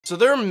So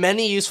there are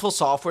many useful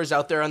softwares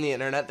out there on the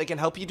internet that can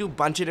help you do a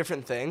bunch of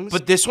different things,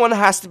 but this one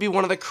has to be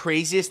one of the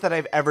craziest that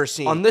I've ever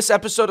seen. On this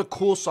episode of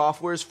cool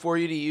softwares for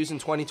you to use in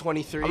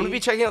 2023, I'm gonna be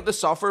checking out the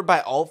software by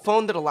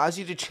UltFone that allows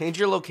you to change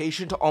your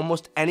location to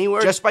almost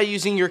anywhere just by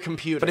using your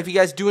computer. But if you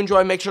guys do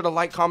enjoy, make sure to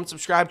like, comment,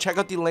 subscribe. Check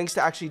out the links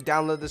to actually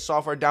download this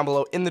software down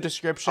below in the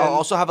description. I'll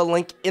also have a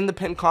link in the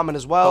pinned comment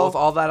as well. But with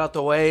all that out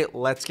the way,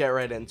 let's get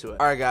right into it.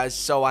 All right, guys,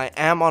 so I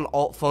am on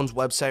UltFone's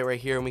website right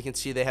here, and we can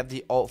see they have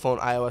the UltFone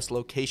iOS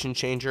location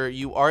changer.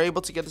 You are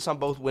able to get this on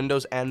both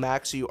Windows and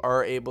Mac, so you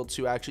are able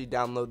to actually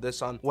download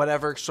this on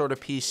whatever sort of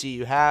PC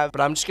you have.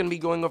 But I'm just going to be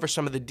going over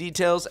some of the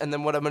details, and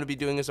then what I'm going to be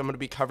doing is I'm going to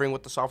be covering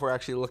what the software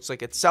actually looks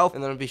like itself,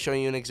 and then I'll be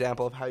showing you an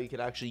example of how you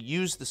could actually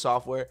use the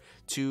software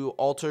to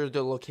alter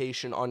the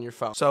location on your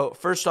phone. So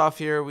first off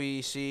here,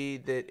 we see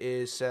that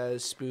it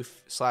says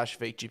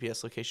spoof/fake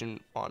GPS location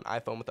on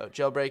iPhone without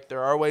jailbreak.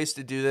 There are ways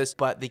to do this,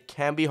 but they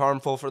can be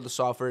harmful for the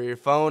software of your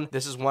phone.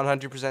 This is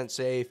 100%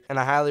 safe, and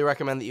I highly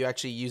recommend that you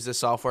actually use this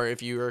software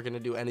if you are going to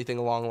do anything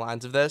along the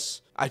lines of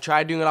this. I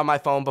tried doing it on my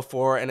phone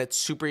before, and it's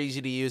super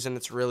easy to use, and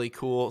it's really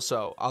cool,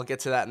 so I'll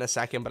get to that in a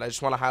second, but I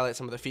just want to highlight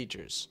some of the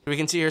features. We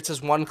can see here it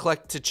says one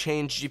click to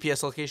change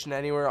GPS location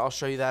anywhere. I'll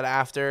show you that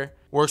after.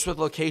 Works with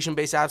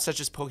location-based apps such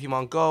as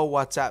Pokemon Go,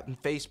 WhatsApp,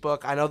 and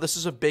Facebook. I know this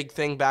is a big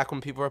thing back when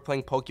people were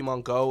playing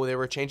Pokemon Go. They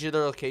were changing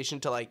their location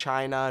to like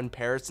China and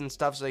Paris and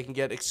stuff so they can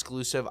get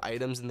exclusive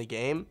items in the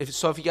game.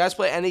 If you guys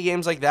play any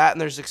games like that and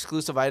there's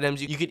exclusive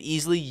items, you could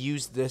easily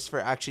use this for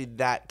actually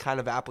that kind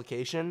of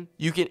application.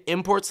 You can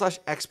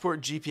import/export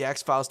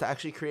GPX files to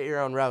actually create your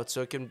own routes,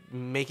 so it can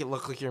make it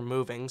look like you're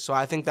moving. So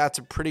I think that's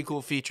a pretty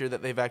cool feature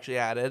that they've actually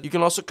added. You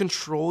can also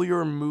control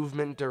your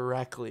movement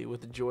directly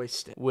with the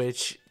joystick,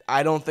 which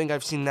I don't think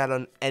I've seen that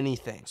on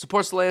anything.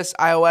 Supports the latest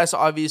iOS,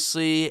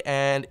 obviously,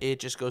 and it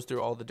just goes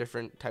through all the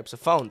different types of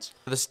phones.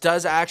 This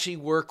does actually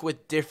work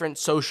with different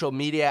social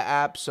media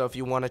apps, so if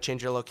you want to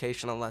change your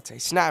location on, let's say,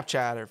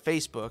 Snapchat or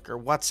Facebook or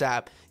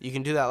WhatsApp, you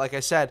can do that. Like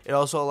I said, it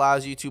also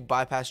allows you to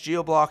bypass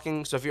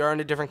geo-blocking. So if you're in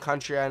a different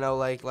country, I know,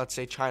 like, let's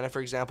say China,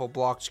 for example,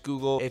 blocks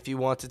Google. If you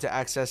wanted to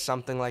access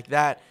something like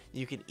that,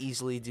 you can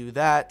easily do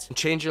that.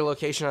 Change your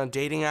location on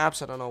dating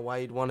apps. I don't know why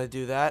you'd want to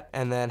do that.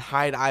 And then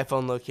hide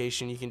iPhone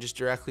location. You can just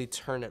directly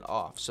turn it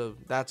off. So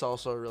that's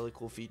also a really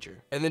cool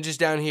feature. And then just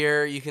down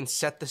here, you can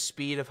set the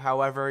speed of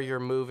however you're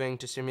moving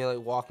to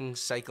simulate walking,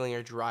 cycling,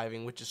 or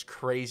driving, which is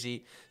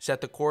crazy.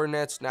 Set the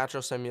coordinates,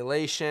 natural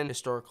simulation,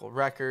 historical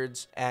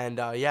records. And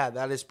yeah,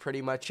 that is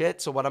pretty much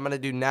it. So what I'm going to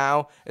do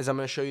now is I'm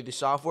going to show you the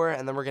software,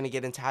 and then we're going to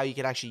get into how you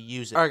can actually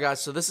use it. All right, guys,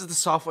 so this is the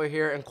software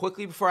here. And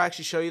quickly, before I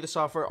actually show you the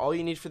software, all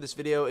you need for this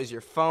video is your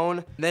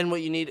phone. Then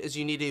what you need is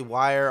you need a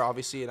wire,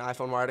 obviously an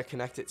iPhone wire, to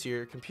connect it to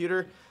your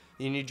computer.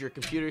 You need your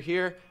computer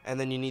here, and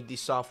then you need the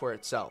software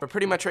itself. But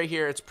pretty much right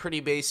here, it's pretty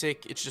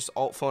basic. It's just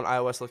UltFone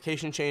iOS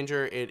location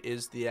changer. It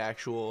is the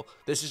actual,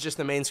 this is just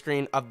the main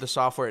screen of the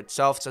software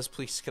itself. It says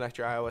please connect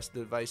your iOS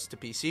device to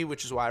PC,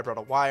 which is why I brought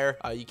a wire.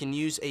 You can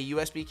use a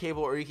USB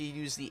cable, or you can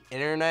use the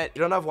internet. You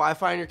don't have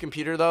Wi-Fi on your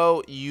computer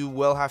though, you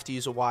will have to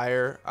use a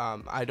wire.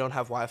 I don't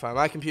have Wi-Fi on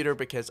my computer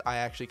because I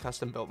actually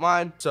custom built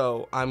mine.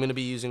 So I'm gonna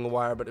be using a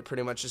wire, but it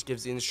pretty much just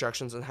gives the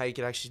instructions on how you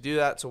can actually do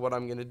that. So what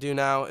I'm gonna do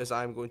now is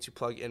I'm going to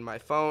plug in my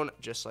phone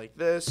just like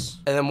this,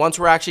 and then once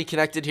we're actually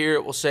connected here,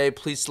 it will say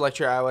please select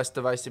your iOS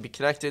device to be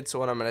connected. So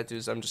what I'm going to do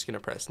is I'm just going to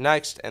press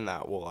next, and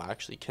that will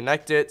actually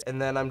connect it. And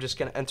then I'm just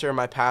going to enter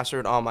my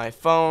password on my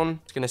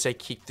phone. It's going to say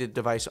keep the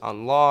device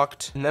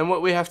unlocked. And then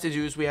what we have to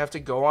do is we have to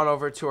go on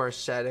over to our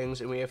settings,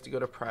 and we have to go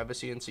to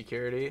privacy and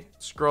security,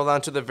 scroll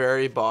down to the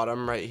very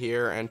bottom right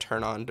here, and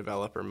turn on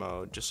developer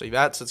mode, just like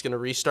that. So it's going to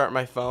restart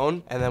my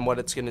phone, and then what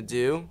it's going to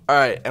do, all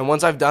right, and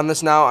once I've done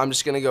this now, I'm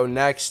just going to go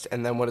next,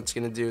 and then what it's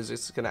going to do is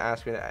it's going to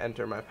ask me to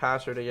enter my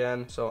password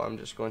again. So I'm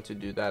just going to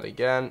do that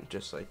again,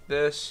 just like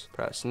this.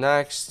 Press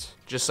next,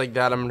 just like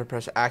that. I'm going to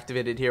press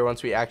activated here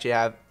once we actually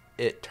have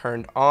it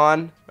turned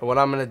on. And what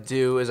I'm going to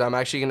do is I'm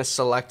actually going to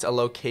select a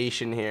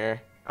location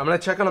here. I'm going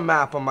to check on a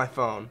map on my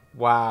phone.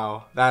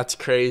 Wow, that's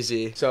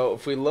crazy. So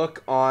if we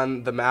look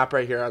on the map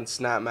right here on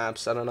Snap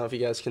Maps, I don't know if you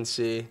guys can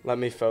see. Let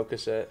me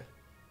focus it.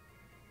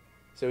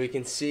 So we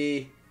can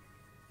see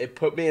it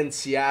put me in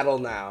Seattle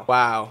now.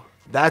 Wow.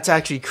 That's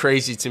actually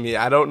crazy to me.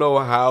 I don't know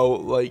how,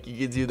 like, you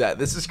could do that.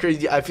 This is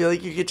crazy. I feel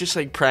like you could just,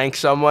 like, prank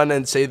someone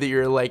and say that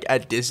you're, like,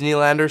 at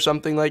Disneyland or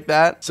something like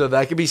that. So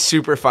that could be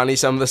super funny,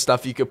 some of the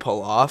stuff you could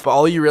pull off. But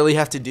all you really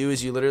have to do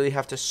is you literally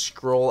have to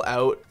scroll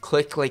out,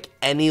 click, like,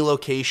 any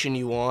location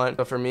you want.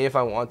 So for me, if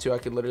I want to, I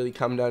could literally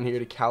come down here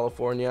to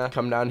California,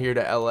 come down here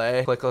to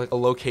LA, click, like, a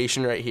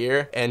location right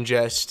here, and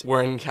just,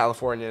 we're in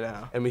California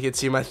now. And we could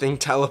see my thing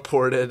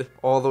teleported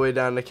all the way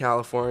down to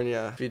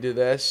California. If you do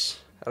this,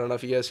 I don't know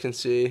if you guys can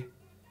see,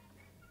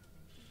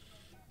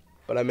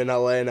 but I'm in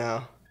LA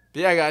now.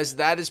 But yeah, guys,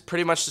 that is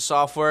pretty much the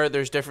software.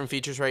 There's different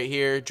features right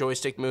here.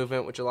 Joystick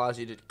movement, which allows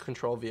you to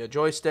control via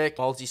joystick.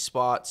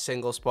 Multi-spot,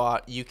 single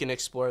spot. You can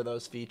explore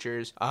those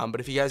features. But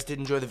if you guys did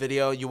enjoy the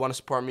video, you want to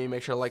support me,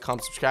 make sure to like,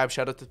 comment, subscribe.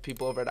 Shout out to the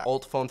people over at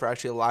UltFone for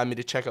actually allowing me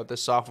to check out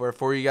this software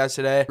for you guys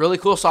today. Really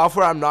cool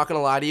software. I'm not going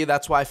to lie to you.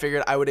 That's why I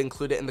figured I would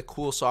include it in the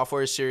cool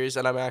software series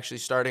that I'm actually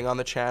starting on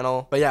the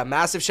channel. But yeah,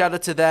 massive shout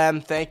out to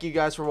them. Thank you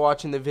guys for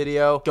watching the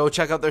video. Go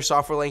check out their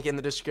software link in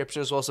the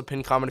description, as well as a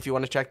pinned comment if you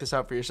want to check this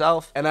out for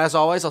yourself. And as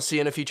always, I'll see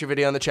you in a future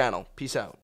video on the channel. Peace out.